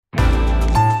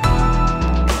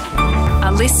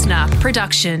listener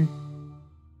production.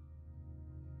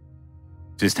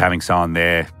 Just having someone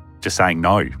there just saying,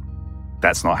 no,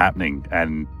 that's not happening,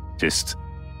 and just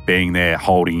being there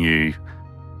holding you,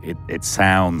 it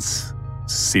sounds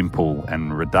simple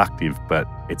and reductive, but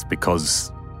it's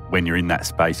because when you're in that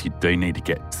space, you do need to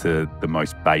get to the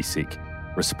most basic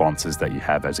responses that you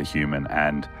have as a human,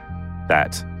 and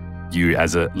that you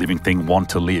as a living thing want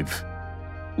to live.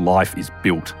 Life is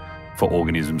built for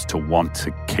organisms to want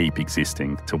to keep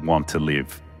existing, to want to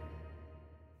live.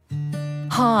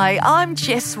 Hi, I'm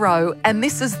Jess Rowe, and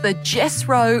this is the Jess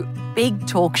Rowe Big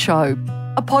Talk Show,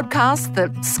 a podcast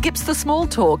that skips the small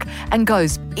talk and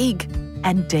goes big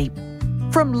and deep.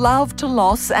 From love to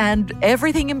loss and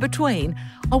everything in between,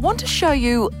 I want to show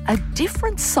you a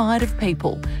different side of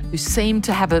people who seem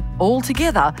to have it all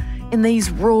together in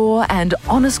these raw and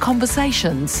honest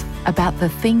conversations about the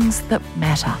things that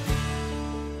matter.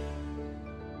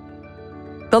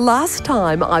 The last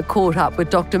time I caught up with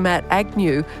Dr. Matt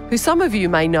Agnew, who some of you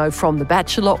may know from The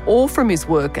Bachelor or from his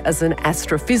work as an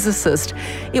astrophysicist,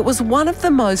 it was one of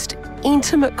the most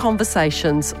intimate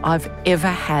conversations I've ever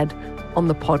had on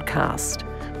the podcast.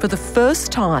 For the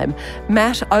first time,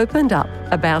 Matt opened up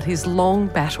about his long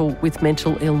battle with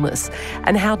mental illness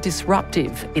and how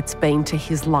disruptive it's been to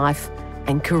his life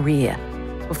and career.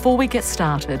 Before we get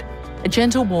started, a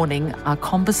gentle warning, our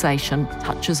conversation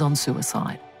touches on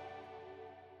suicide.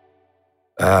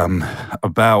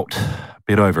 About a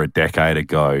bit over a decade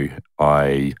ago,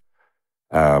 I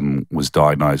was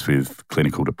diagnosed with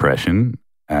clinical depression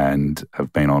and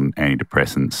have been on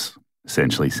antidepressants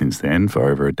essentially since then for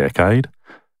over a decade.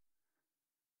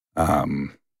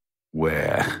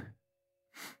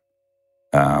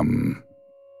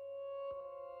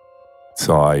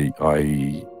 So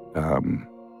I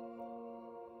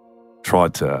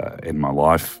tried to end my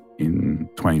life in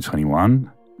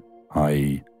 2021.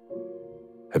 I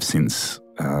have since,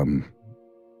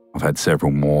 I've had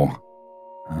several more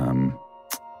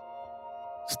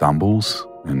stumbles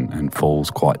and falls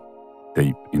quite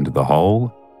deep into the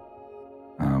hole.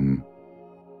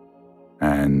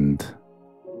 And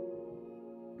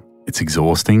it's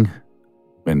exhausting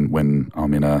when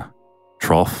I'm in a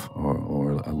trough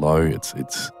or a low.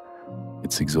 It's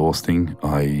exhausting.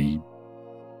 I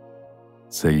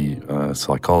see a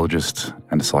psychologist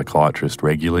and a psychiatrist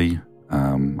regularly.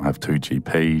 I have 2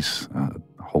 GPs,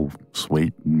 a whole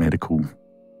suite medical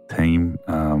team.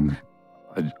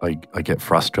 I get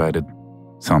frustrated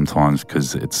sometimes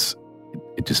because it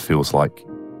just feels like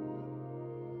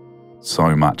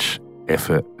so much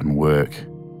effort and work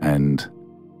and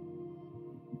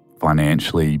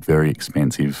financially very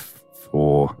expensive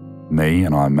for me,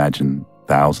 and I imagine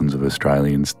thousands of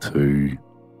Australians to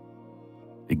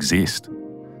exist.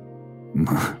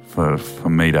 For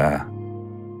me to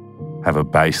have a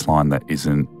baseline that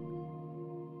isn't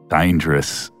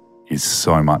dangerous is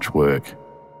so much work.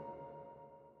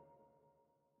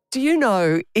 Do you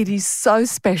know, it is so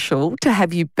special to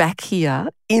have you back here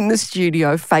in the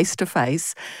studio face to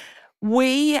face.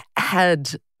 We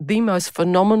had the most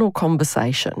phenomenal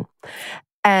conversation,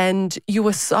 and you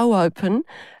were so open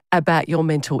about your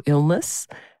mental illness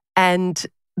and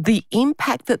the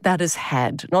impact that has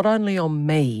had, not only on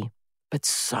me, but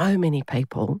so many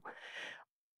people.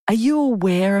 Are you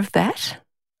aware of that?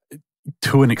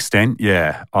 To an extent,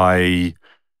 yeah. I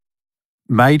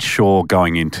made sure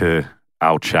going into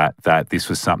our chat that this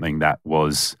was something that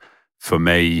was for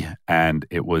me, and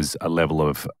it was a level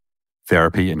of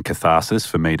therapy and catharsis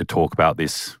for me to talk about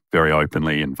this very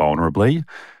openly and vulnerably.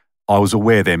 I was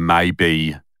aware there may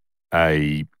be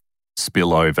a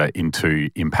spillover into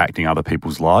impacting other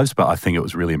people's lives, but I think it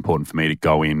was really important for me to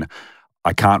go in.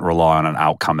 I can't rely on an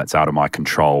outcome that's out of my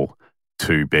control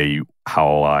to be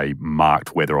how I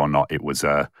marked whether or not it was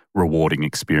a rewarding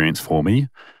experience for me.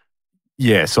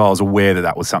 Yeah, so I was aware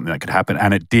that was something that could happen,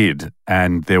 and it did.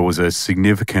 And there was a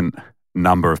significant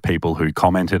number of people who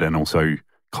commented and also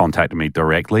contacted me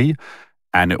directly,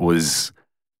 and it was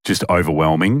just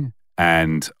overwhelming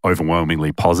and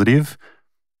overwhelmingly positive.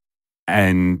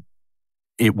 And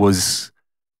it was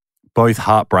both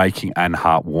heartbreaking and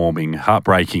heartwarming.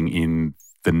 Heartbreaking in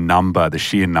the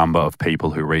sheer number of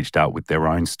people who reached out with their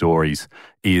own stories,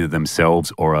 either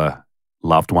themselves or a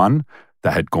loved one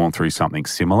that had gone through something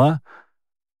similar.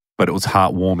 But it was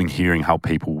heartwarming hearing how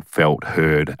people felt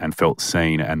heard and felt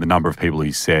seen, and the number of people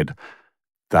who said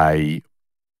they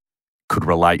could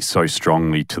relate so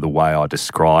strongly to the way I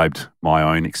described my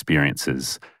own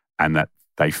experiences, and that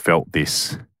they felt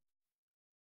this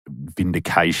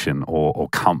vindication or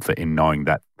comfort in knowing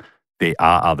that there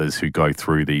are others who go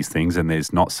through these things, and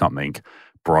there's not something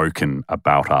broken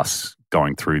about us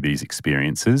going through these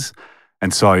experiences.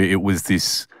 And so it was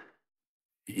this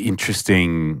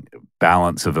interesting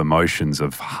balance of emotions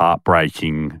of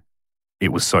heartbreaking.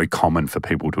 It was so common for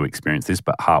people to experience this,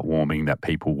 but heartwarming that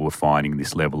people were finding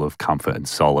this level of comfort and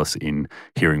solace in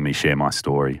hearing me share my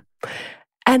story.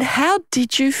 And how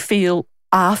did you feel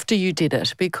after you did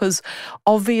it? Because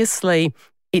obviously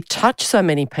it touched so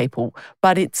many people,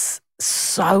 but it's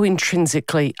so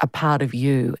intrinsically a part of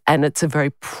you and it's a very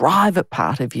private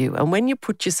part of you. And when you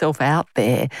put yourself out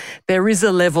there, there is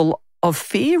a level of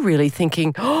fear really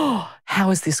thinking, oh,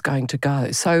 how is this going to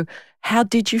go? So how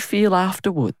did you feel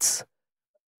afterwards?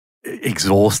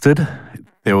 Exhausted.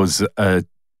 There was a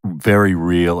very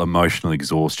real emotional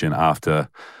exhaustion after.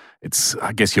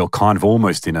 I guess you're kind of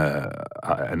almost in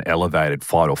an elevated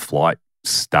fight or flight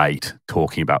state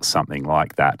talking about something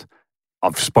like that.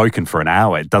 I've spoken for an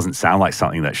hour. It doesn't sound like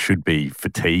something that should be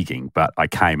fatiguing, but I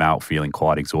came out feeling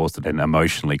quite exhausted and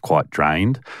emotionally quite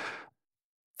drained.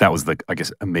 That was the, I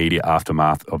guess, immediate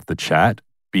aftermath of the chat.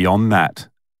 Beyond that,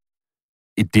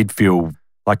 it did feel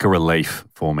like a relief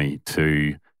for me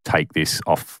to take this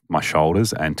off my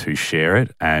shoulders and to share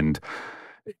it and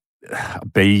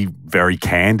be very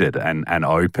candid and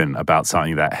open about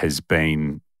something that has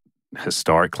been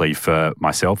historically for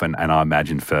myself and I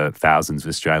imagine for thousands of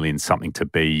Australians something to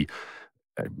be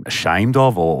ashamed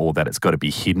of or that it's got to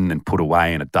be hidden and put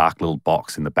away in a dark little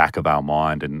box in the back of our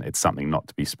mind and it's something not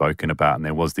to be spoken about. And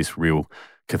there was this real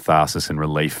catharsis and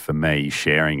relief for me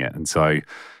sharing it. And so,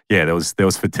 yeah, there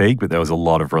was fatigue, but there was a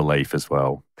lot of relief as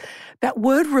well. That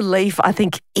word relief, I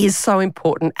think, is so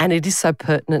important and it is so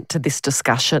pertinent to this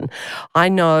discussion. I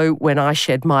know when I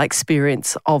shared my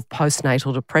experience of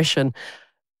postnatal depression,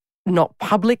 not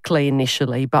publicly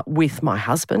initially, but with my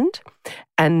husband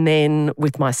and then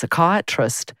with my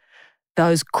psychiatrist,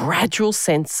 those gradual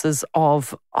senses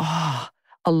of,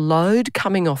 a load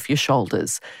coming off your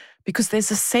shoulders. Because there's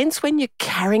a sense when you're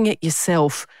carrying it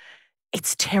yourself,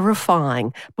 it's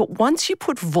terrifying. But once you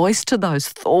put voice to those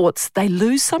thoughts, they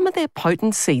lose some of their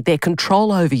potency, their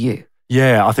control over you.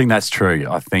 Yeah, I think that's true.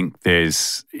 I think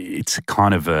it's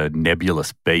kind of a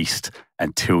nebulous beast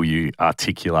until you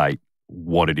articulate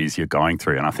what it is you're going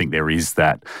through. And I think there is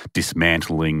that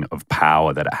dismantling of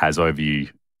power that it has over you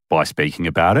by speaking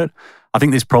about it. I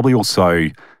think there's probably also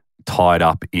tied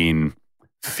up in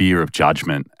fear of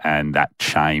judgment and that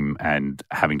shame and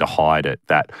having to hide it,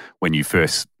 that when you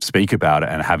first speak about it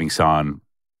and having someone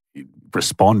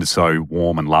respond so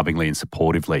warm and lovingly and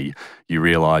supportively, you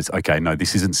realise, okay, no,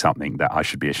 this isn't something that I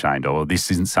should be ashamed of, or this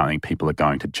isn't something people are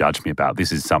going to judge me about.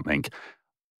 This is something,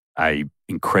 a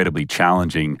incredibly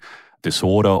challenging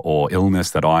disorder or illness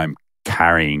that I'm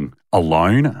carrying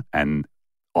alone and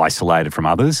isolated from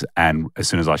others. And as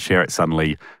soon as I share it,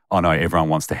 suddenly, oh no, everyone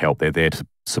wants to help. They're there to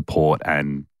support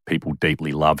and people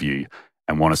deeply love you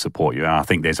and want to support you. And I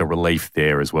think there's a relief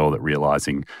there as well, that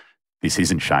realising this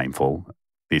isn't shameful.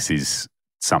 This is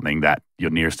something that your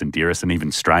nearest and dearest and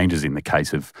even strangers, in the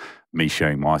case of me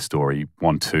sharing my story,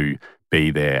 want to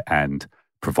be there and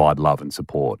provide love and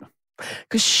support.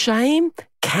 Because shame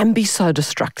can be so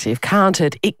destructive, can't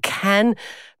it? It can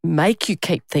make you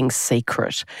keep things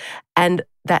secret. And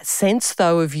that sense,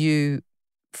 though, of you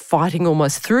fighting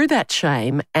almost through that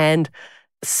shame and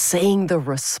seeing the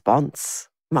response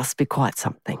must be quite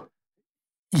something.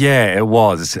 Yeah, it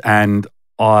was. And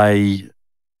I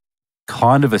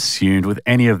kind of assumed with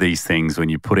any of these things, when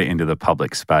you put it into the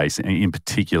public space, and in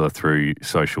particular through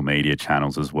social media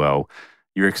channels as well,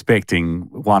 you're expecting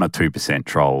 1 or 2%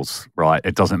 trolls, right?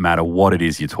 It doesn't matter what it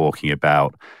is you're talking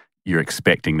about. You're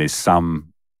expecting there's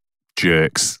some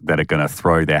jerks that are going to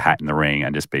throw their hat in the ring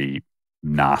and just be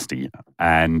nasty.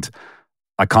 And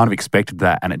I kind of expected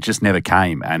that, and it just never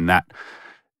came. And that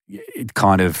it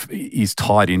kind of is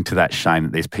tied into that shame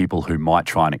that there's people who might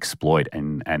try and exploit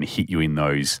and hit you in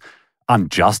those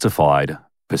unjustified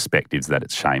perspectives that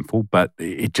it's shameful, but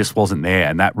it just wasn't there.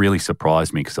 And that really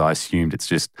surprised me because I assumed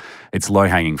it's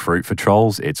low-hanging fruit for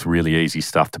trolls. It's really easy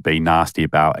stuff to be nasty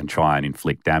about and try and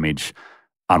inflict damage,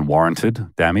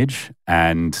 unwarranted damage.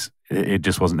 And it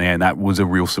just wasn't there. And that was a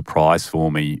real surprise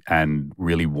for me and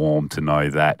really warm to know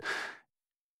that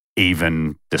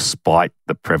even despite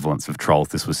the prevalence of trolls,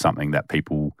 this was something that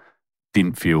people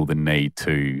didn't feel the need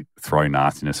to throw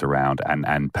nastiness around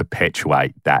and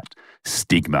perpetuate that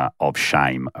stigma of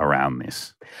shame around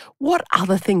this. What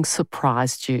other things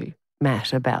surprised you,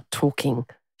 Matt, about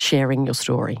sharing your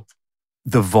story?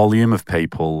 The volume of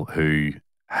people who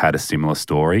had a similar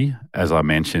story. As I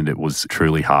mentioned, it was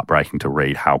truly heartbreaking to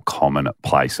read how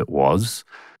commonplace it was.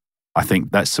 I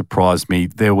think that surprised me.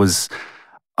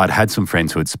 I'd had some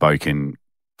friends who had spoken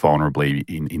vulnerably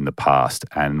in the past,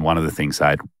 and one of the things they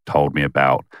had told me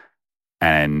about,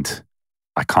 and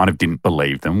I kind of didn't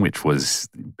believe them, which was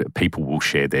people will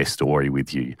share their story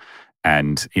with you.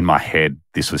 And in my head,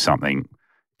 this was something,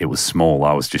 it was small.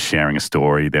 I was just sharing a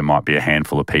story. There might be a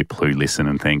handful of people who listen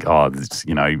and think, oh, this,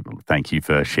 thank you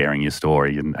for sharing your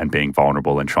story and being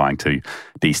vulnerable and trying to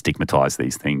destigmatize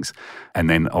these things. And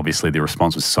then obviously the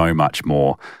response was so much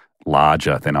more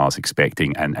larger than I was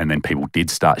expecting. And then people did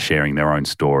start sharing their own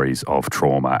stories of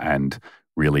trauma and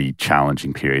really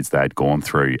challenging periods they had gone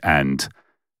through. And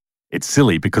it's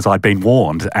silly because I'd been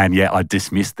warned, and yet I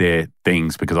dismissed their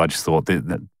things because I just thought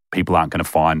that people aren't going to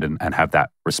find and have that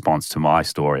response to my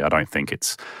story. I don't think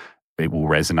it will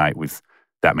resonate with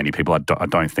that many people. I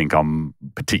don't think I'm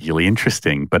particularly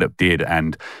interesting, but it did.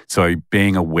 And so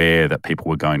being aware that people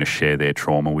were going to share their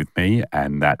trauma with me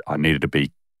and that I needed to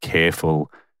be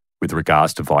careful with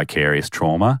regards to vicarious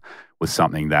trauma was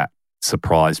something that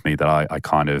surprised me, that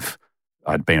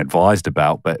I'd been advised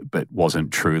about, but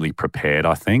wasn't truly prepared,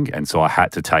 I think. And so I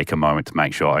had to take a moment to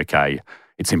make sure, okay,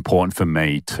 it's important for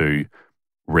me to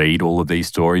read all of these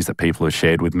stories that people have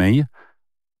shared with me.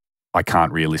 I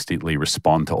can't realistically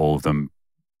respond to all of them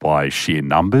by sheer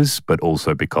numbers, but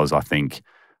also because I think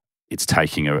it's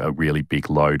taking a really big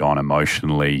load on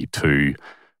emotionally to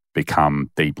become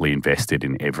deeply invested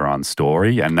in everyone's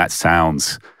story. And that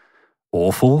sounds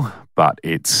awful, but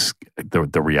it's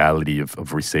the reality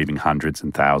of receiving hundreds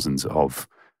and thousands of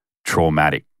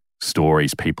traumatic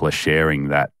stories people are sharing,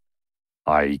 that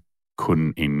I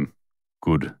couldn't in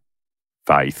good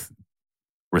faith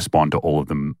respond to all of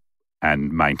them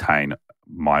and maintain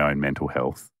my own mental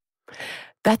health.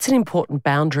 That's an important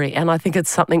boundary, and I think it's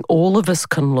something all of us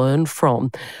can learn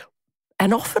from.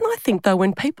 And often I think, though,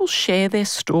 when people share their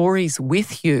stories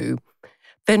with you,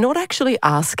 they're not actually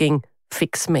asking,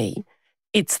 fix me.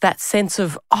 It's that sense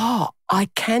of, oh, I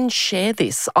can share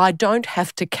this. I don't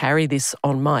have to carry this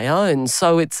on my own.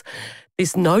 So it's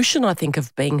this notion, I think,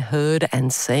 of being heard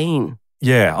and seen.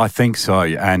 Yeah, I think so.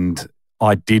 And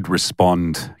I did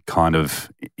respond kind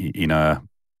of in a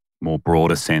more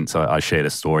broader sense. I shared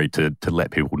a story to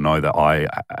let people know that I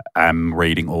am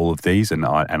reading all of these, and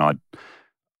I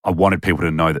wanted people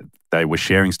to know that they were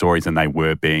sharing stories and they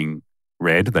were being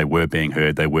read, they were being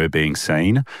heard, they were being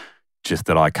seen, just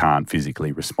that I can't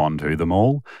physically respond to them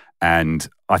all. And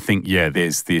I think, yeah,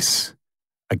 there's this,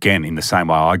 again, in the same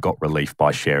way I got relief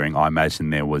by sharing, I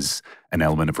imagine there was an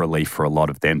element of relief for a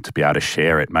lot of them to be able to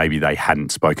share it. Maybe they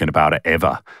hadn't spoken about it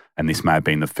ever, and this may have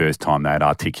been the first time they had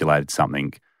articulated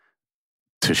something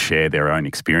to share their own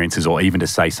experiences, or even to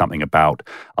say something about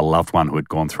a loved one who had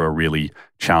gone through a really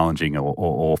challenging or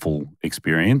awful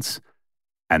experience,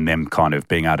 and them kind of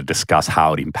being able to discuss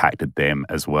how it impacted them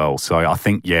as well. So I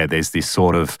think, yeah, there's this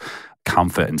sort of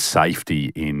comfort and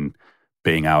safety in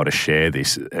being able to share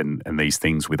this and these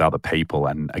things with other people.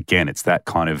 And again, it's that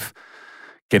kind of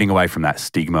getting away from that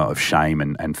stigma of shame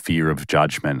and fear of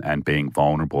judgment and being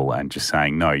vulnerable and just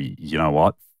saying, no, you know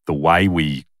what? The way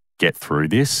we get through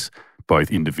this, both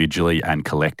individually and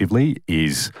collectively,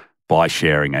 is by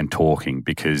sharing and talking,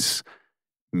 because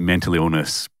mental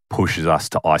illness pushes us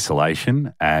to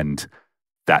isolation, and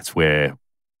that's where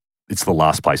it's the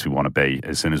last place we want to be.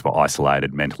 As soon as we're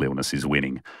isolated, mental illness is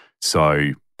winning.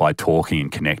 So by talking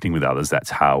and connecting with others, that's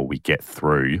how we get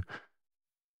through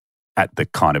at the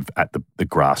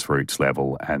grassroots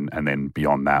level. And then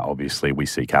beyond that, obviously, we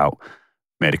seek out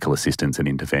medical assistance and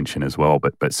intervention as well.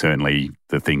 But certainly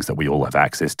the things that we all have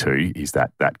access to is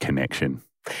that connection.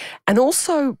 And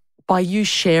also, by you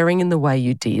sharing in the way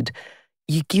you did,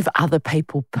 you give other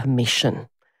people permission.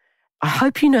 I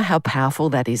hope you know how powerful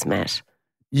that is, Matt.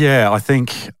 Yeah, I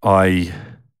think I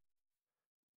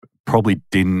probably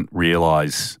didn't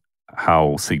realise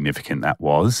how significant that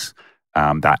was,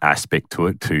 that aspect to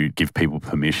it, to give people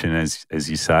permission, as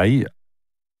you say.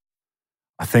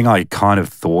 I think I kind of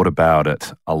thought about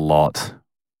it a lot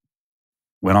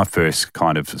when I first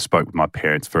kind of spoke with my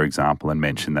parents, for example, and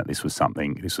mentioned that this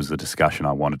was a discussion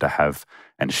I wanted to have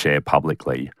and share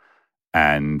publicly.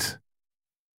 And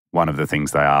one of the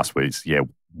things they asked was, yeah,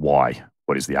 why?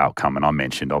 What is the outcome? And I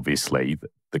mentioned, obviously,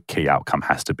 the key outcome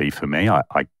has to be for me.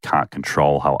 I can't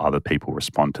control how other people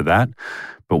respond to that.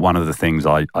 But one of the things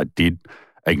I did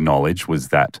acknowledge was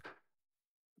that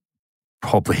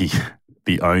probably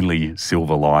the only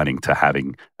silver lining to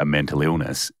having a mental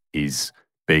illness is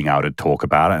being able to talk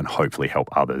about it and hopefully help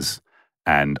others.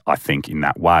 And I think in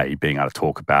that way, being able to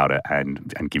talk about it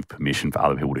and give permission for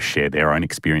other people to share their own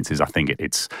experiences, I think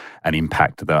it's an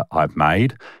impact that I've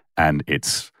made. And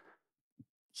it's,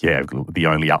 yeah, the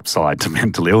only upside to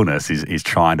mental illness is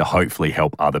trying to hopefully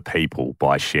help other people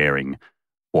by sharing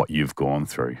what you've gone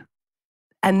through.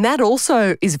 And that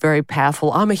also is very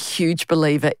powerful. I'm a huge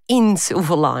believer in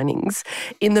silver linings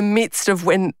in the midst of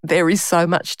when there is so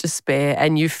much despair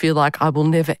and you feel like I will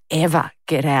never, ever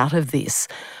get out of this.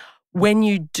 When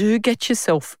you do get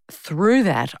yourself through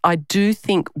that, I do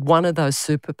think one of those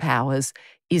superpowers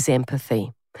is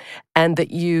empathy, and that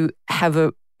you have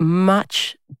a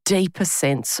much deeper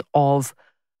sense of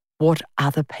what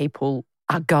other people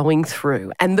are going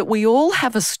through, and that we all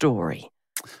have a story.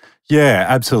 Yeah,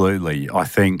 absolutely. I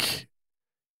think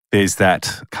there's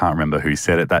that, can't remember who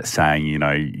said it, that saying,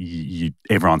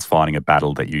 everyone's fighting a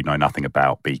battle that you know nothing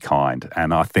about, be kind.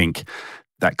 And I think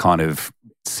that kind of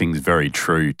sings very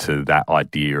true to that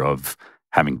idea of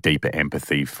having deeper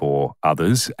empathy for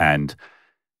others, and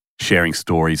sharing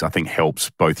stories, I think,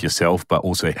 helps both yourself, but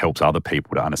also it helps other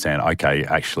people to understand, okay,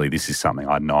 actually, this is something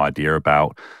I had no idea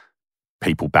about.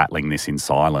 People battling this in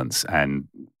silence, and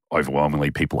overwhelmingly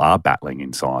people are battling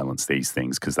in silence these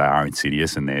things because they are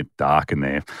insidious and they're dark and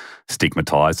they're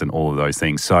stigmatized and all of those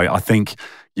things. So I think,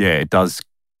 it does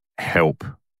help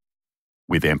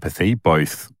with empathy,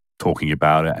 both talking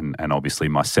about it and obviously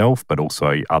myself, but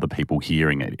also other people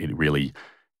hearing it. It really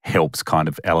helps kind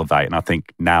of elevate. And I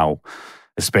think now,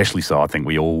 especially so, I think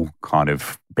we all kind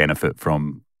of benefit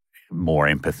from more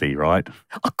empathy, right?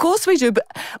 Of course we do, but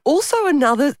also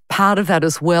another part of that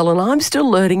as well, and I'm still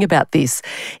learning about this,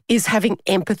 is having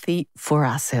empathy for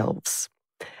ourselves.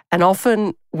 And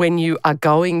often when you are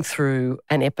going through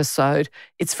an episode,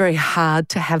 it's very hard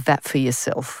to have that for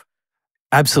yourself.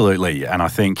 Absolutely. And I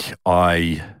think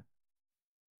like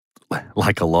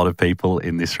a lot of people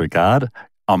in this regard,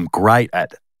 I'm great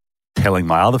at telling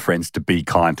my other friends to be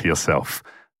kind to yourself,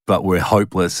 but we're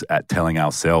hopeless at telling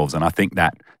ourselves. And I think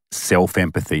that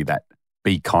self-empathy, that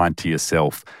be kind to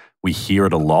yourself, we hear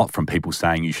it a lot from people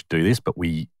saying you should do this, but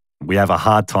we have a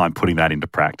hard time putting that into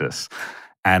practice.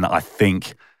 And I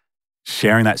think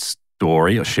sharing that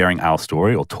story or sharing our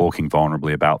story or talking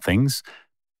vulnerably about things,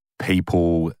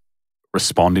 people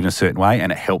respond in a certain way,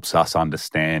 and it helps us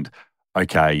understand,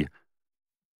 okay,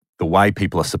 the way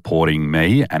people are supporting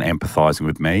me and empathizing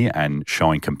with me and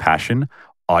showing compassion,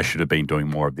 I should have been doing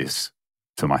more of this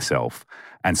to myself.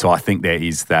 And so I think there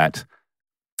is that,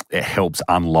 it helps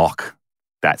unlock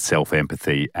that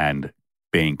self-empathy and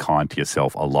being kind to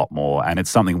yourself a lot more. And it's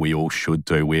something we all should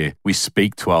do. We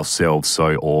speak to ourselves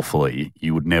so awfully.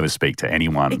 You would never speak to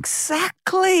anyone.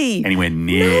 Exactly. Anywhere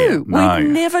near. No. We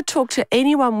never talk to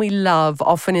anyone we love,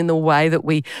 often in the way that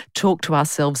we talk to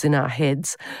ourselves in our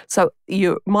heads. So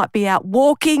you might be out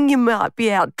walking, you might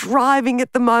be out driving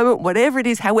at the moment, whatever it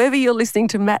is, however you're listening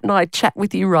to Matt and I chat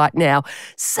with you right now,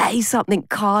 say something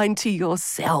kind to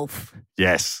yourself.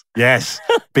 Yes.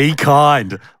 Be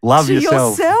kind. Love to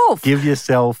yourself. Give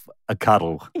yourself a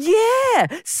cuddle. Yeah.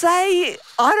 Say,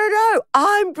 I don't know,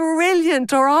 I'm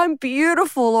brilliant, or I'm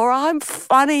beautiful, or I'm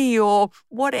funny, or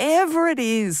whatever it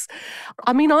is.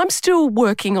 I mean, I'm still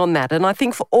working on that. And I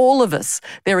think for all of us,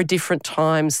 there are different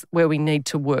times where we need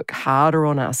to work harder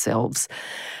on ourselves,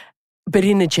 but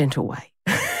in a gentle way.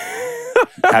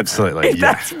 Absolutely. If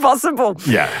that's possible.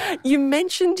 Yeah. You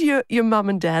mentioned your mum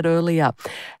and dad earlier.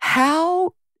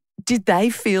 How did they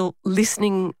feel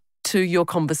listening to your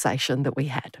conversation that we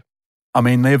had? I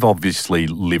mean, they've obviously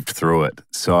lived through it.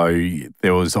 So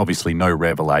there was obviously no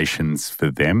revelations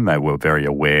for them. They were very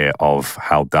aware of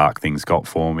how dark things got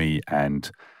for me.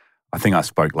 And I think I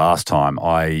spoke last time,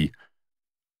 I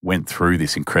went through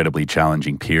this incredibly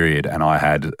challenging period, and I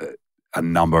had a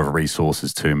number of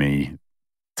resources to me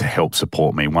to help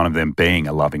support me, one of them being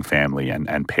a loving family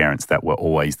and parents that were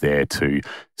always there to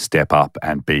step up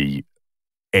and be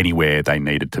anywhere they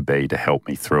needed to be to help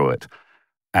me through it.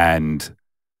 And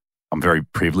I'm very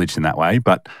privileged in that way,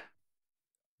 but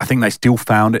I think they still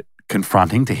found it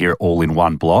confronting to hear it all in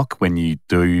one block. When you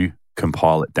do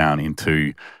compile it down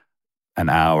into an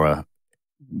hour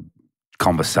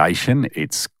conversation,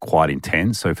 it's quite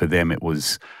intense. So for them, it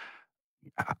was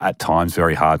at times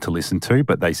very hard to listen to,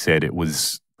 but they said it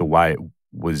was the way it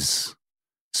was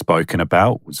spoken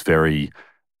about was very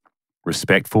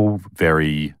respectful,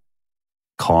 very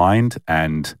kind,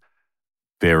 and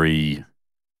very,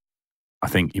 I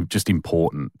think, just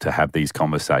important to have these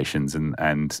conversations.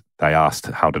 And they asked,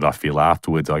 how did I feel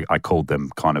afterwards? I called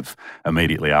them kind of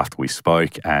immediately after we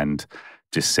spoke and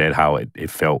just said how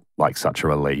it felt like such a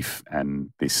relief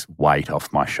and this weight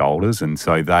off my shoulders. And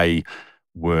so they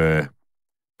were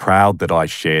proud that I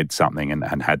shared something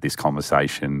and had this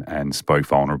conversation and spoke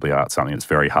vulnerably about something that's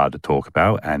very hard to talk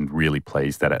about, and really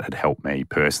pleased that it had helped me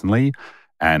personally.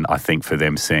 And I think for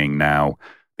them seeing now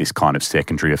this kind of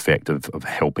secondary effect of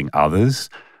helping others,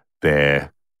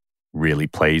 they're really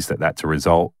pleased that that's a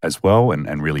result as well,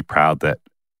 and really proud that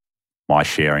my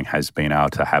sharing has been able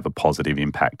to have a positive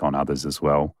impact on others as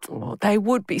well. Oh, they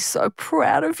would be so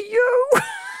proud of you.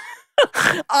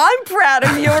 I'm proud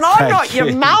of you, and I'm not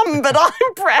your mum, but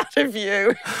I'm proud of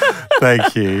you.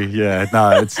 Thank you. Yeah,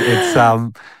 no,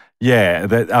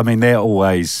 they're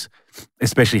always,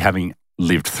 especially having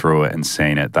lived through it and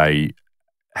seen it, they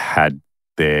had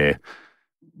their,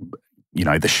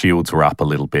 the shields were up a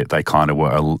little bit. They kind of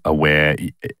were aware,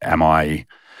 am I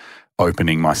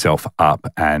opening myself up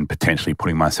and potentially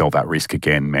putting myself at risk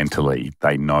again mentally?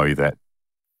 They know that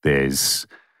there's,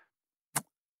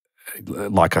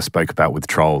 like I spoke about with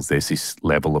trolls, there's this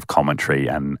level of commentary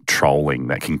and trolling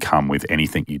that can come with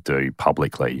anything you do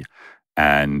publicly.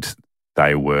 And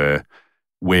they were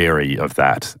wary of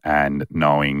that, and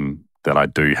knowing that I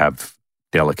do have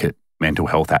delicate mental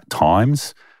health at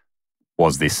times,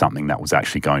 was this something that was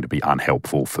actually going to be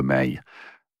unhelpful for me?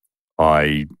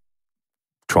 I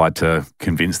tried to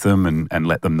convince them and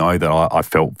let them know that I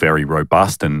felt very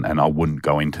robust and I wouldn't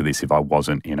go into this if I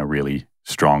wasn't in a really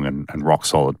strong and rock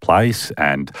solid place.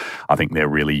 And I think they're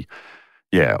really,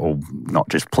 not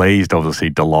just pleased, obviously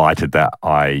delighted that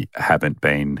I haven't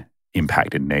been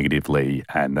impacted negatively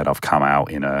and that I've come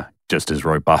out in a just as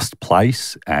robust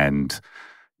place, and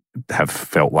have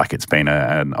felt like it's been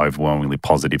an overwhelmingly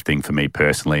positive thing for me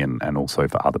personally and also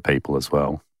for other people as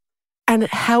well. And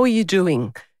how are you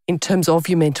doing in terms of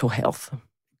your mental health?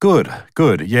 Good.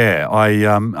 Yeah.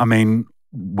 I mean,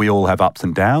 we all have ups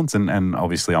and downs, and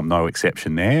obviously I'm no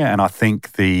exception there. And I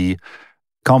think the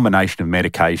combination of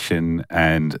medication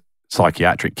and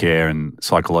psychiatric care and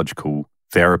psychological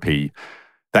therapy,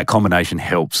 that combination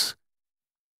helps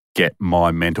get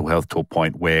my mental health to a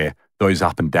point where those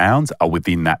up and downs are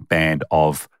within that band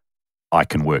of, I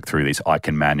can work through this, I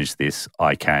can manage this,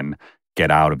 I can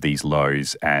get out of these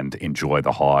lows and enjoy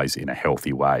the highs in a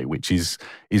healthy way, which is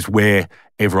where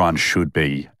everyone should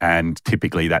be. And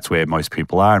typically that's where most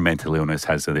people are. And mental illness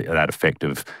has that effect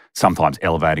of sometimes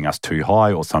elevating us too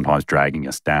high or sometimes dragging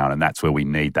us down. And that's where we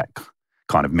need that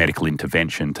kind of medical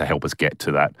intervention to help us get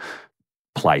to that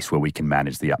place where we can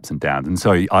manage the ups and downs. And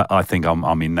so I think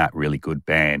I'm in that really good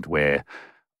band where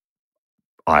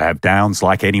I have downs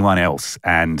like anyone else,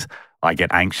 and I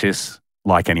get anxious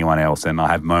like anyone else, and I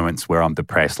have moments where I'm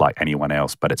depressed like anyone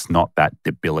else, but it's not that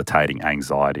debilitating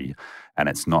anxiety, and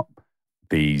it's not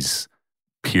these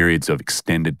periods of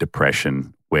extended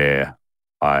depression where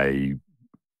I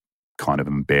kind of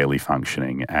am barely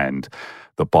functioning, and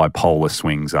the bipolar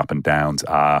swings up and downs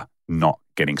are not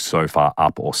getting so far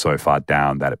up or so far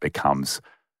down that it becomes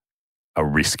a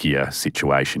riskier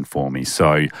situation for me.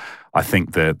 So I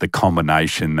think the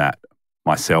combination that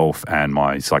myself and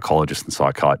my psychologist and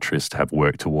psychiatrist have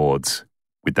worked towards,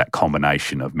 with that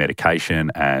combination of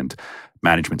medication and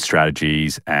management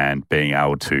strategies and being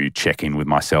able to check in with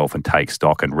myself and take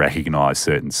stock and recognize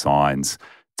certain signs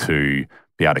to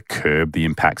be able to curb the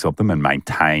impacts of them and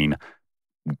maintain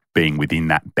being within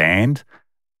that band,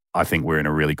 I think we're in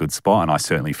a really good spot, and I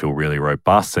certainly feel really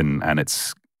robust, and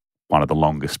it's one of the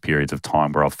longest periods of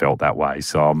time where I've felt that way.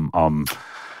 So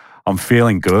I'm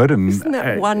feeling good. And isn't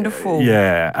that wonderful?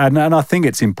 Yeah. And I think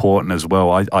it's important as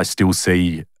well. I still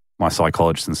see my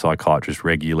psychologist and psychiatrist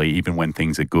regularly, even when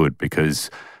things are good, because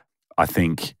I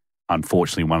think,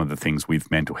 unfortunately, one of the things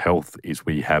with mental health is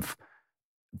we have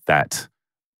that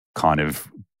kind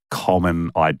of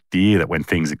common idea that when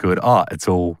things are good, it's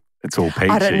all peachy.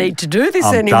 I don't need to do this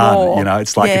I'm anymore. Done.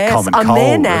 It's like a common cold. I'm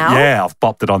there now. Yeah, I've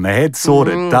bopped it on the head,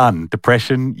 sorted, done.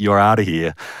 Depression, you're out of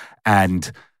here.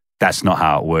 And that's not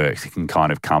how it works. It can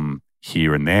kind of come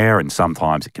here and there, and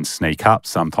sometimes it can sneak up,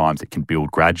 sometimes it can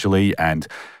build gradually, and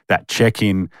that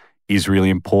check-in is really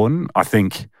important. I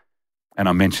think, and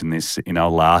I mentioned this in our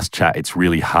last chat, it's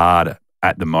really hard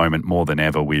at the moment more than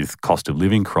ever with cost of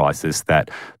living crisis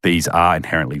that these are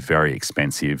inherently very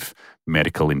expensive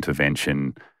medical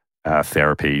intervention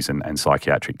therapies and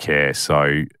psychiatric care.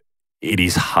 So it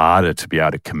is harder to be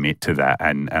able to commit to that,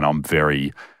 and I'm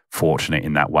very fortunate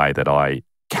in that way that I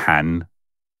can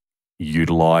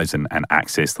utilize and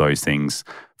access those things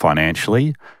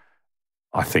financially.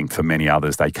 I think for many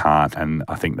others they can't, and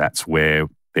I think that's where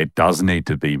there does need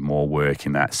to be more work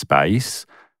in that space.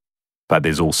 But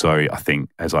there's also, I think,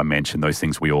 as I mentioned, those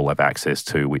things we all have access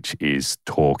to, which is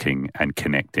talking and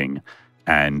connecting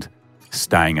and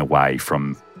staying away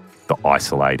from the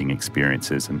isolating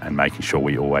experiences and making sure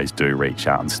we always do reach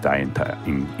out and stay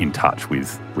in touch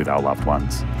with our loved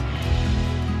ones.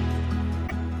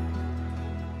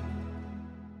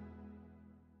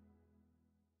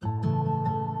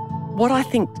 What I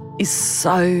think is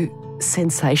so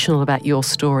sensational about your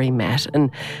story, Matt,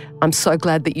 and I'm so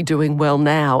glad that you're doing well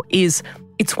now, is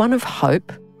it's one of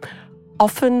hope.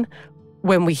 Often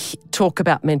when we talk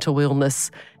about mental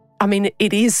illness, I mean,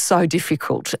 it is so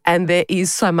difficult and there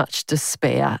is so much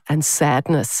despair and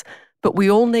sadness, but we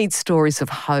all need stories of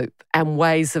hope and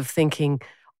ways of thinking,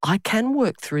 I can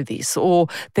work through this, or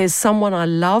there's someone I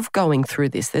love going through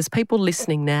this. There's people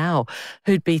listening now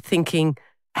who'd be thinking,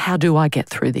 how do I get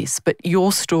through this? But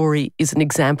your story is an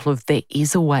example of there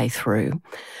is a way through.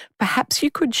 Perhaps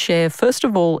you could share, first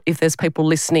of all, if there's people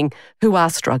listening who are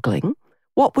struggling,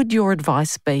 what would your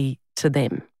advice be to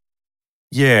them?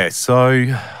 Yeah, so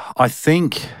I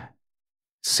think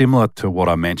similar to what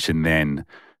I mentioned then,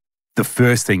 the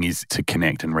first thing is to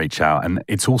connect and reach out. And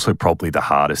it's also probably the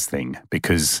hardest thing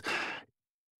because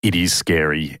it is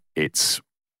scary. It's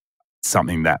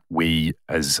something that we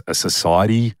as a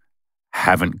society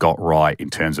haven't got right in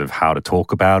terms of how to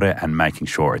talk about it and making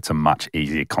sure it's a much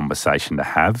easier conversation to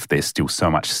have. There's still so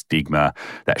much stigma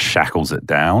that shackles it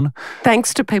down.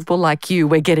 Thanks to people like you,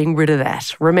 we're getting rid of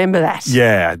that. Remember that.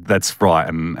 Yeah, that's right.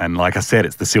 And like I said,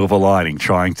 it's the silver lining,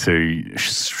 trying to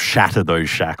shatter those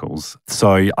shackles.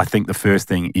 So I think the first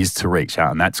thing is to reach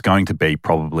out, and that's going to be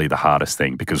probably the hardest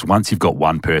thing because once you've got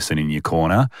one person in your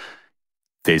corner,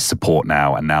 there's support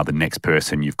now, and now the next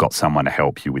person, you've got someone to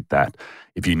help you with that.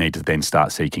 If you need to then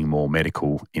start seeking more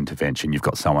medical intervention, you've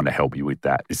got someone to help you with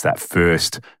that. It's that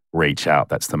first reach out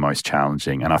that's the most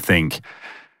challenging. And I think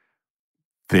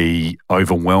the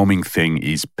overwhelming thing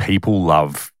is people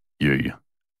love you,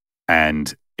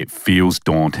 and it feels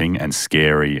daunting and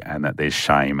scary and that there's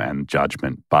shame and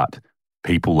judgment, but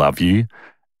people love you.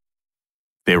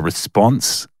 Their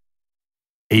response,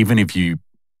 even if you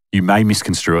may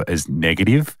misconstrue it as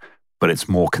negative, but it's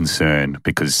more concern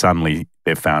because suddenly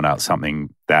they've found out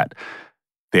something that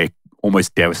they're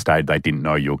almost devastated they didn't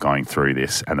know you're going through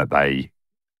this and that they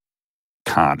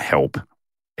can't help.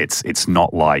 It's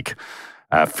not like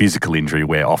a physical injury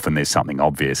where often there's something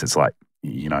obvious. It's like,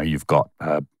 you know, you've got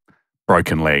a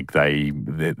broken leg.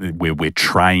 We're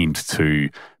trained to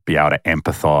be able to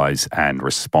empathise and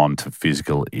respond to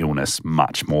physical illness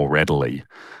much more readily.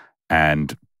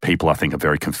 And people, I think, are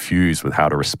very confused with how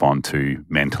to respond to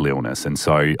mental illness. And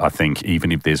so I think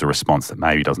even if there's a response that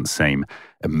maybe doesn't seem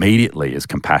immediately as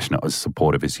compassionate, as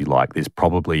supportive as you like, there's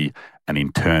probably an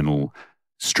internal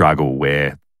struggle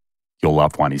where your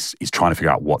loved one is trying to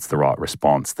figure out what's the right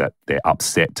response, that they're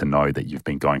upset to know that you've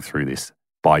been going through this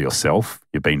by yourself.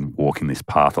 You've been walking this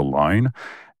path alone.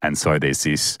 And so there's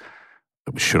this,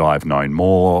 should I have known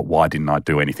more? Why didn't I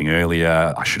do anything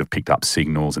earlier? I should have picked up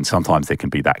signals. And sometimes there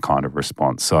can be that kind of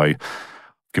response. So I've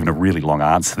given a really long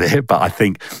answer there, but I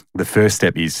think the first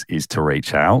step is to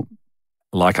reach out.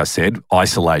 Like I said,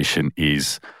 isolation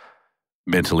is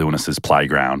mental illness's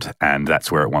playground, and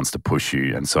that's where it wants to push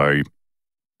you. And so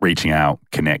reaching out,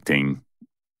 connecting,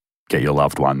 get your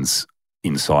loved ones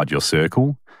inside your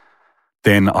circle.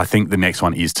 Then I think the next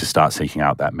one is to start seeking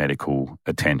out that medical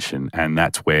attention. And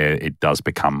that's where it does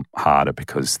become harder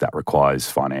because that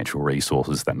requires financial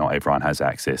resources that not everyone has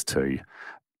access to.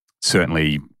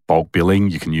 Certainly bulk billing,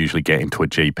 you can usually get into a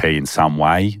GP in some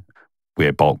way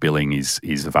where bulk billing is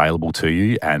available to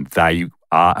you, and they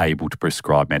are able to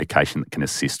prescribe medication that can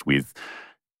assist with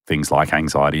things like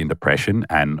anxiety and depression.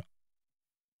 And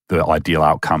the ideal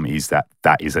outcome is that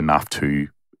is enough to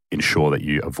ensure that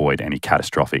you avoid any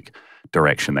catastrophic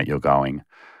direction that you're going.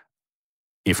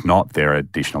 If not, there are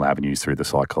additional avenues through the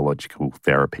psychological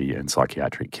therapy and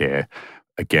psychiatric care.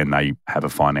 Again, they have a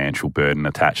financial burden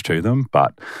attached to them,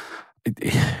 but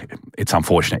it's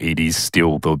unfortunate. It is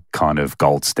still the kind of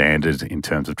gold standard in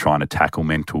terms of trying to tackle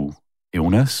mental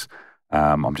illness.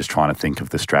 I'm just trying to think of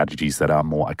the strategies that are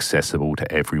more accessible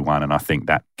to everyone. And I think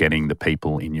that getting the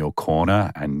people in your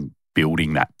corner and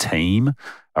building that team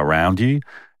around you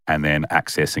and then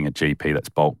accessing a GP that's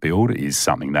bulk billed is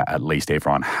something that at least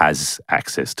everyone has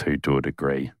access to a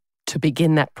degree. To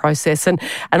begin that process. And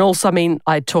also, I mean,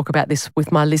 I talk about this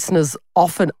with my listeners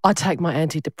often. I take my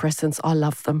antidepressants. I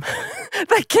love them.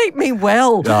 They keep me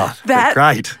well. Oh, they're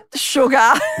great.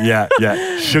 Sugar. Yeah.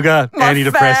 Sugar, my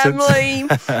antidepressants.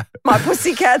 Family, my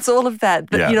pussycats, all of that.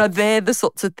 But, you know, they're the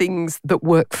sorts of things that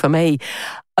work for me.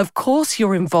 Of course,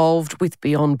 you're involved with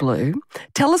Beyond Blue.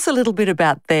 Tell us a little bit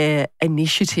about their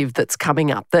initiative that's coming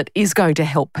up that is going to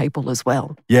help people as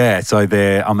well. Yeah, so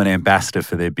I'm an ambassador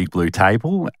for their Big Blue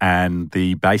Table, and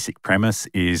the basic premise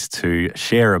is to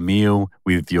share a meal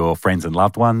with your friends and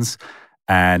loved ones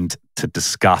and to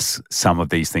discuss some of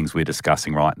these things we're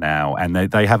discussing right now. And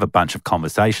they have a bunch of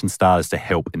conversation starters to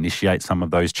help initiate some of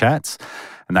those chats,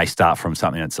 and they start from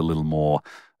something that's a little more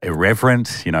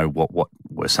irreverent, you know, what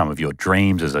were some of your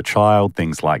dreams as a child,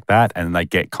 things like that. And they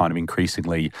get kind of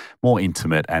increasingly more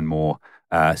intimate and more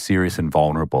serious and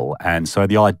vulnerable. And so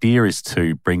the idea is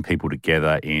to bring people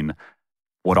together in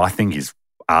what I think is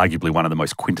arguably one of the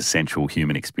most quintessential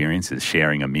human experiences,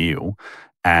 sharing a meal.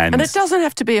 And it doesn't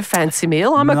have to be a fancy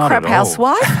meal. I'm a Not crap at all.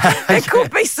 housewife. There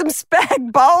could be some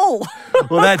spag bowl.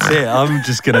 Well, that's it. I'm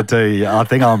just going to do,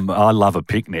 I love a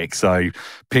picnic. So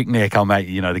picnic, I'll make,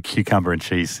 the cucumber and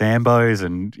cheese sambos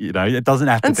and, it doesn't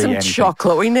have to and be some anything.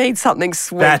 chocolate. We need something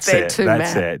sweet That's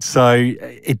Matt. it. So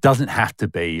it doesn't have to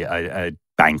be a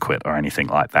banquet or anything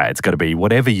like that. It's got to be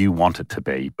whatever you want it to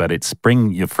be, but it's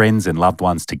bring your friends and loved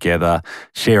ones together,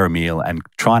 share a meal and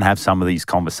try and have some of these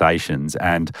conversations.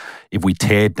 And if we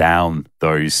tear down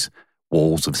those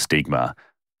walls of stigma,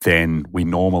 then we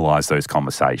normalize those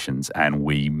conversations and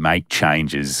we make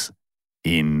changes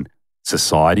in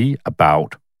society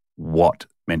about what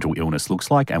mental illness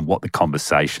looks like and what the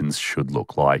conversations should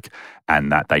look like,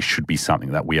 and that they should be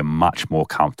something that we are much more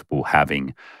comfortable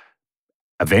having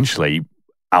eventually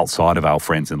outside of our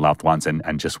friends and loved ones and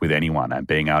just with anyone, and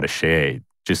being able to share,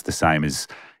 just the same as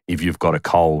if you've got a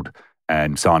cold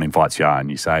and someone invites you out and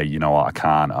you say, you know what, I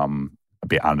can't, I'm a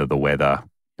bit under the weather,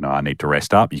 I need to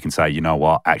rest up. You can say, you know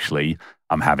what, actually,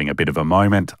 I'm having a bit of a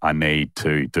moment. I need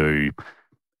to do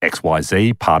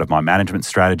XYZ, part of my management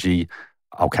strategy.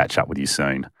 I'll catch up with you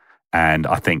soon. And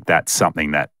I think that's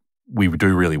something that we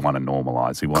do really want to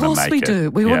normalise. We want to make it. Of course we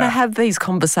do. We want to have these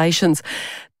conversations.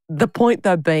 The point,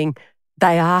 though, being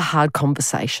they are hard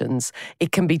conversations.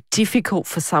 It can be difficult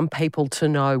for some people to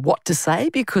know what to say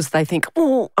because they think,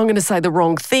 oh, I'm going to say the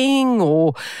wrong thing,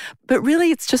 but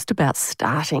really it's just about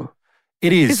starting.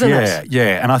 It is, isn't it?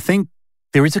 Yeah. And I think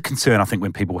there is a concern,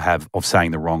 when people have of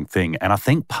saying the wrong thing. And I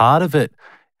think part of it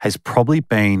has probably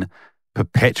been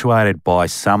perpetuated by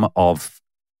some of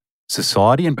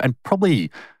society and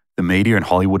probably the media and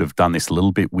Hollywood have done this a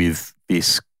little bit with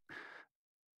this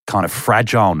kind of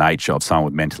fragile nature of someone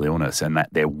with mental illness, and that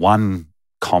they're one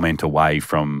comment away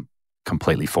from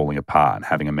completely falling apart and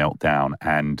having a meltdown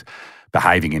and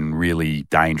behaving in really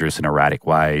dangerous and erratic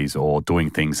ways or doing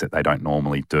things that they don't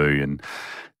normally do. And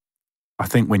I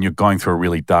think when you're going through a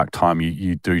really dark time,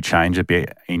 you do change a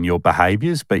bit in your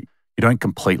behaviours, but you don't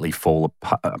completely fall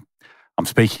apart. I'm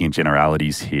speaking in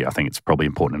generalities here. I think it's probably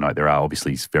important to note there are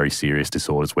obviously very serious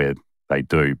disorders where they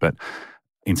do, but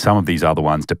in some of these other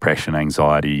ones, depression,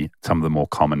 anxiety, some of the more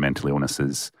common mental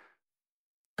illnesses,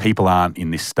 people aren't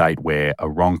in this state where a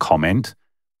wrong comment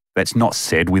that's not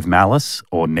said with malice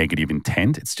or negative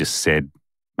intent, it's just said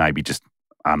maybe just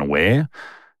unaware,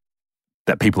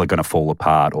 that people are going to fall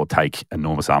apart or take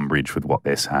enormous umbrage with what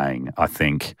they're saying. I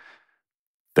think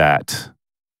that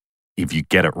if you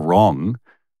get it wrong,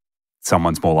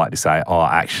 someone's more likely to say, oh,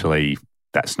 actually,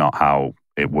 that's not how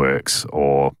it works,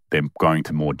 or they're going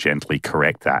to more gently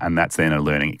correct that. And that's then a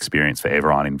learning experience for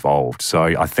everyone involved. So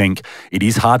I think it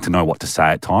is hard to know what to say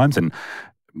at times. And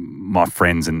my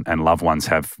friends and loved ones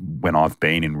have, when I've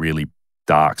been in really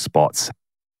dark spots,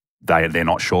 they're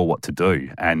not sure what to do.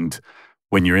 And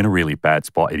when you're in a really bad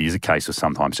spot, it is a case of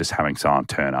sometimes just having someone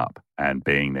turn up and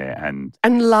being there and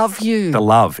love you. The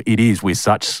love, it is. We're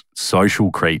such social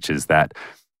creatures that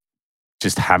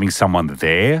just having someone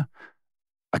there,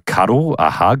 a cuddle, a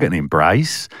hug, an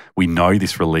embrace, we know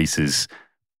this releases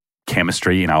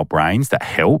chemistry in our brains that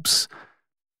helps.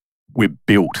 We're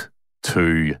built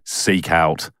to seek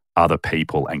out other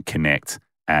people and connect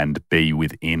and be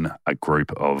within a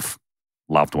group of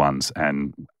loved ones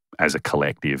and as a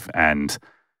collective. And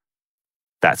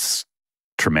that's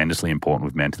tremendously important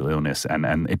with mental illness.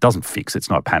 And it doesn't fix, it's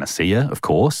not a panacea, of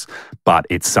course, but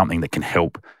it's something that can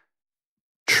help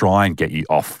try and get you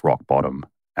off rock bottom.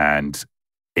 And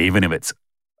even if it's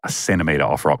a centimetre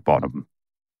off rock bottom,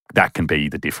 that can be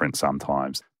the difference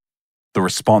sometimes. The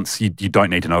response, you don't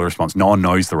need to know the response. No one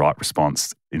knows the right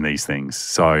response in these things.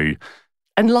 So,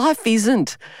 and life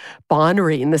isn't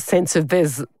binary in the sense of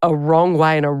there's a wrong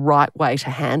way and a right way to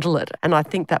handle it. And I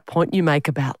think that point you make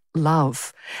about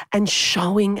love and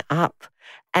showing up,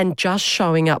 and just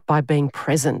showing up by being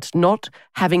present, not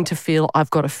having to feel I've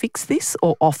got to fix this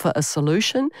or offer a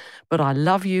solution, but I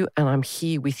love you and I'm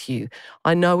here with you.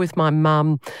 I know with my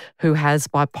mum who has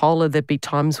bipolar, there'd be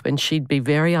times when she'd be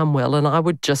very unwell and I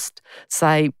would just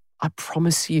say, I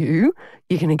promise you,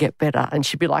 you're going to get better. And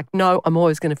she'd be like, no, I'm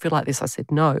always going to feel like this. I said,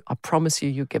 no, I promise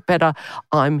you'll get better.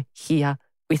 I'm here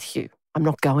with you. I'm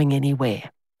not going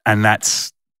anywhere. And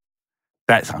that's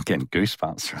I'm getting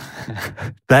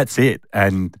goosebumps. That's it.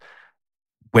 And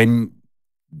when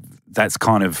that's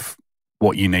kind of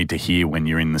what you need to hear when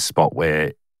you're in the spot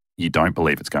where you don't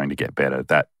believe it's going to get better,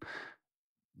 that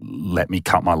let me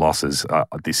cut my losses.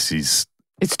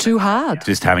 It's too hard.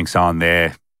 Just having someone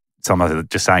there, someone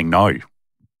just saying, no,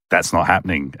 that's not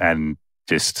happening. And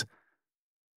just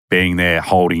being there,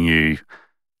 holding you.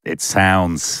 It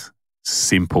sounds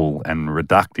simple and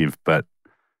reductive, but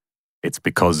it's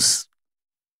because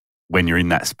when you're in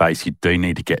that space, you do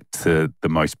need to get to the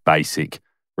most basic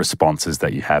responses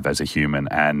that you have as a human,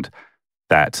 and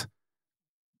that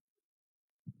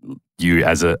you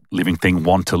as a living thing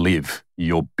want to live.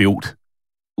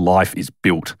 Life is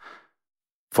built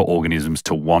for organisms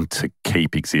to want to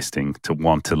keep existing, to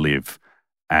want to live.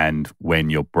 And when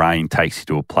your brain takes you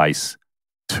to a place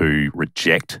to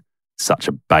reject such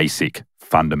a basic,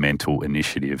 fundamental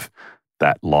initiative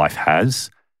that life has,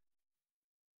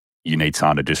 you need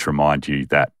someone to just remind you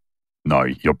that, no,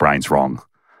 your brain's wrong.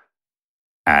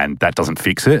 And that doesn't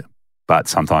fix it, but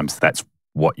sometimes that's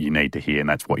what you need to hear, and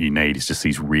that's what you need is just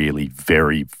these really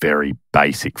very, very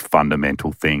basic,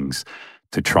 fundamental things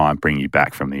to try and bring you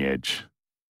back from the edge.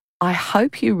 I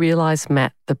hope you realise,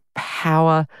 Matt, the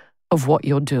power of what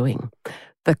you're doing.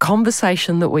 The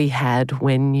conversation that we had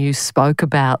when you spoke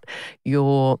about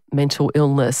your mental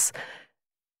illness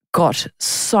got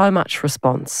so much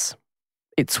response.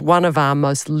 It's one of our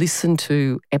most listened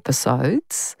to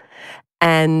episodes,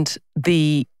 and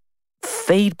the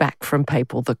feedback from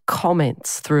people, the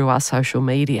comments through our social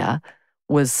media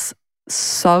was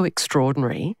so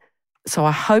extraordinary. So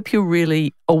I hope you're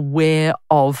really aware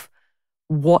of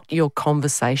what your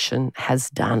conversation has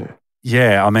done.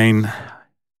 Yeah, I mean,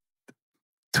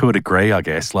 to a degree, I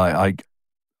guess, like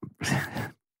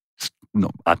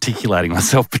not articulating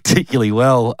myself particularly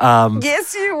well.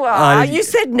 Yes, you are. You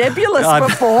said nebulous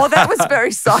before. That was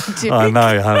very scientific. I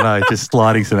know. Just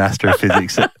sliding some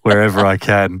astrophysics wherever I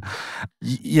can.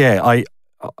 Yeah,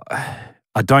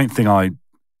 I don't think I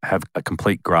have a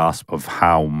complete grasp of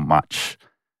how much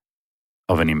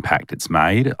of an impact it's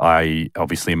made. I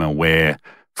obviously am aware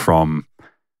from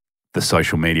the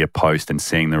social media post and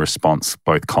seeing the response,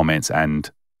 both comments and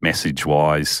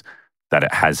message-wise, that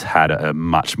it has had a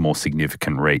much more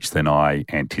significant reach than I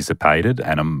anticipated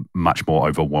and a much more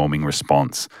overwhelming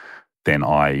response than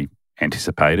I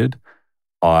anticipated.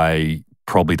 I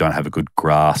probably don't have a good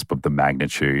grasp of the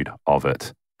magnitude of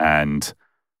it. And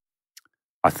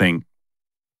I think,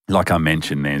 like I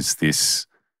mentioned, there's this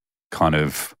kind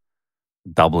of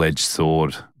double-edged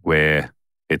sword where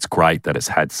it's great that it's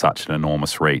had such an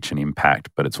enormous reach and impact,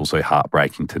 but it's also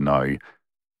heartbreaking to know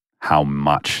how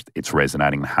much it's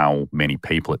resonating, how many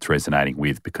people it's resonating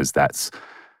with, because that's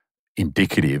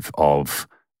indicative of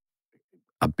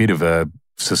a bit of a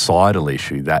societal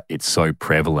issue, that it's so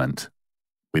prevalent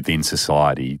within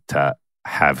society to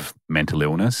have mental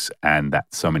illness, and that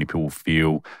so many people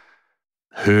feel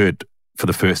heard for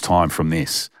the first time from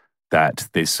this, that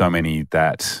there's so many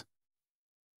that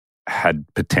had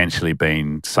potentially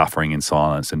been suffering in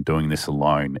silence and doing this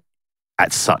alone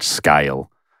at such scale.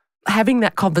 Having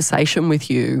that conversation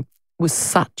with you was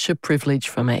such a privilege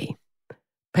for me.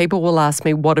 People will ask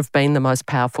me what have been the most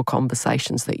powerful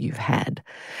conversations that you've had,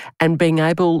 and being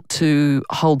able to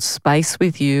hold space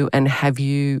with you and have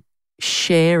you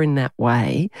share in that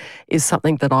way is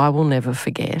something that I will never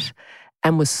forget,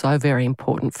 and was so very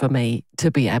important for me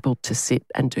to be able to sit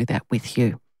and do that with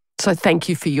you. So thank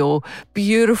you for your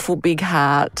beautiful big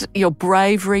heart, your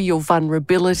bravery, your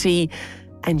vulnerability,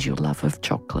 and your love of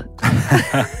chocolate.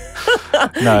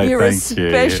 No, You're a thank you.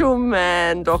 special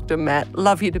man, Dr. Matt.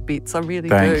 Love you to bits. I really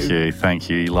do. Thank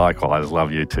you. Likewise,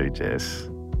 love you too, Jess.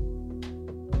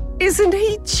 Isn't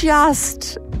he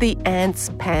just the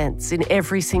ant's pants in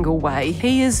every single way?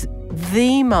 He is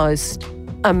the most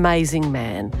amazing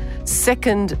man,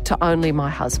 second to only my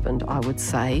husband, I would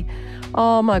say.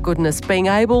 Oh my goodness, being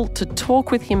able to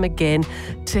talk with him again,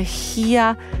 to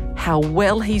hear how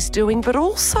well he's doing, but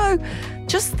also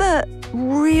just the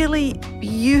really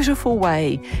beautiful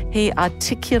way he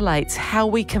articulates how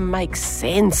we can make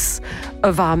sense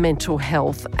of our mental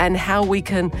health and how we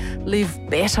can live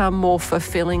better, more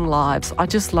fulfilling lives. I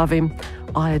just love him.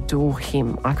 I adore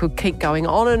him. I could keep going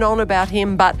on and on about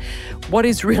him, but what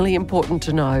is really important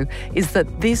to know is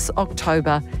that this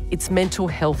October, it's Mental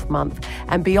Health Month,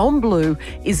 and Beyond Blue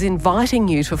is inviting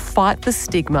you to fight the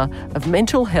stigma of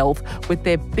mental health with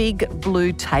their Big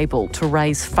Blue Table to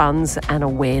raise funds and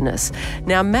awareness.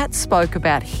 Now, Matt spoke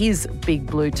about his Big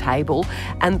Blue Table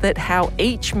and that how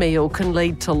each meal can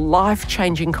lead to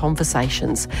life-changing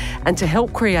conversations and to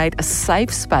help create a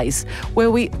safe space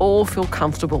where we all feel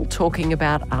comfortable talking about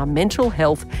our mental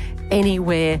health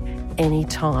anywhere, any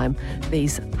time.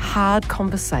 These hard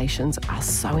conversations are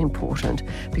so important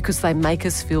because they make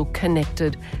us feel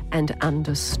connected and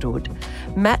understood.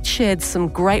 Matt shared some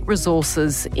great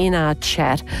resources in our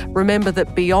chat. Remember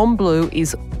that Beyond Blue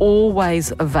is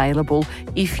always available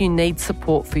if you need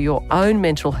support for your own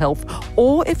mental health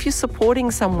or if you're supporting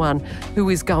someone who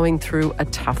is going through a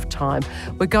tough time.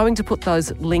 We're going to put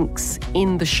those links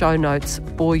in the show notes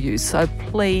for you, so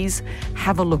please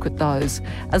have a look at those.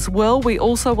 As well, we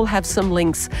also will have some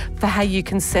links for how you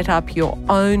can set up your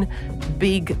own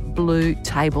Big Blue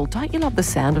table. Don't you love the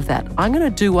sound of that? I'm going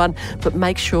to do one, but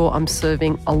make sure I'm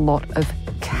serving a lot of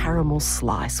caramel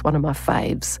slice, one of my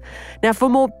faves. Now, for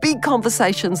more big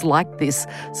conversations like this,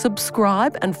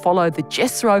 subscribe and follow the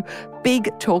Jess Rowe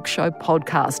Big Talk Show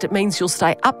podcast. It means you'll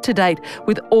stay up to date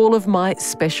with all of my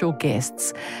special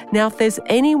guests. Now, if there's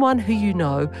anyone who you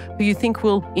know who you think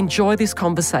will enjoy this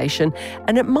conversation,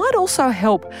 and it might also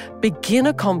help begin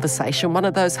a conversation, one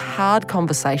of those hard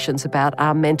conversations about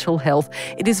our mental health,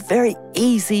 it is very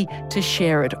easy to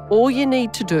share it. All you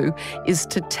need to do is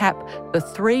to tap the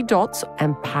 3 dots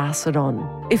and pass it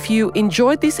on. If you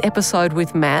enjoyed this episode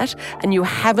with Matt and you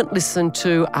haven't listened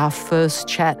to our first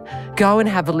chat, go and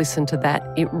have a listen to that.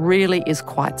 It really is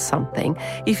quite something.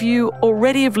 If you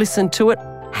already have listened to it,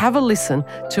 have a listen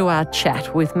to our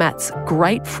chat with Matt's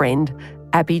great friend,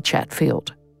 Abby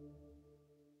Chatfield.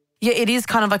 Yeah, it is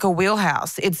kind of like a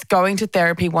wheelhouse. It's going to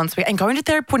therapy once a week and going to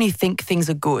therapy when you think things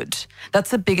are good.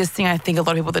 That's the biggest thing I think a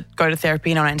lot of people that go to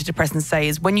therapy and on antidepressants say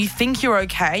is when you think you're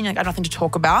okay and you're like, I have nothing to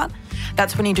talk about,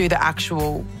 that's when you do the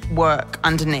actual work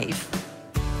underneath.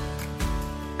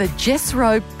 The Jess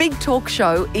Rowe Big Talk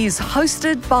Show is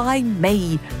hosted by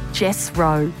me, Jess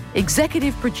Rowe.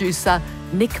 Executive producer,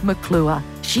 Nick McClure.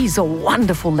 She's a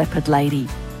wonderful leopard lady.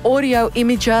 Audio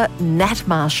imager, Nat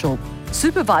Marshall.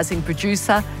 Supervising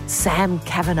producer, Sam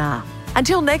Kavanagh.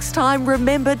 Until next time,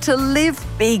 remember to live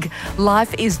big.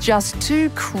 Life is just too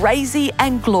crazy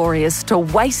and glorious to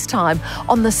waste time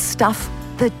on the stuff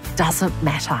that doesn't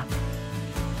matter.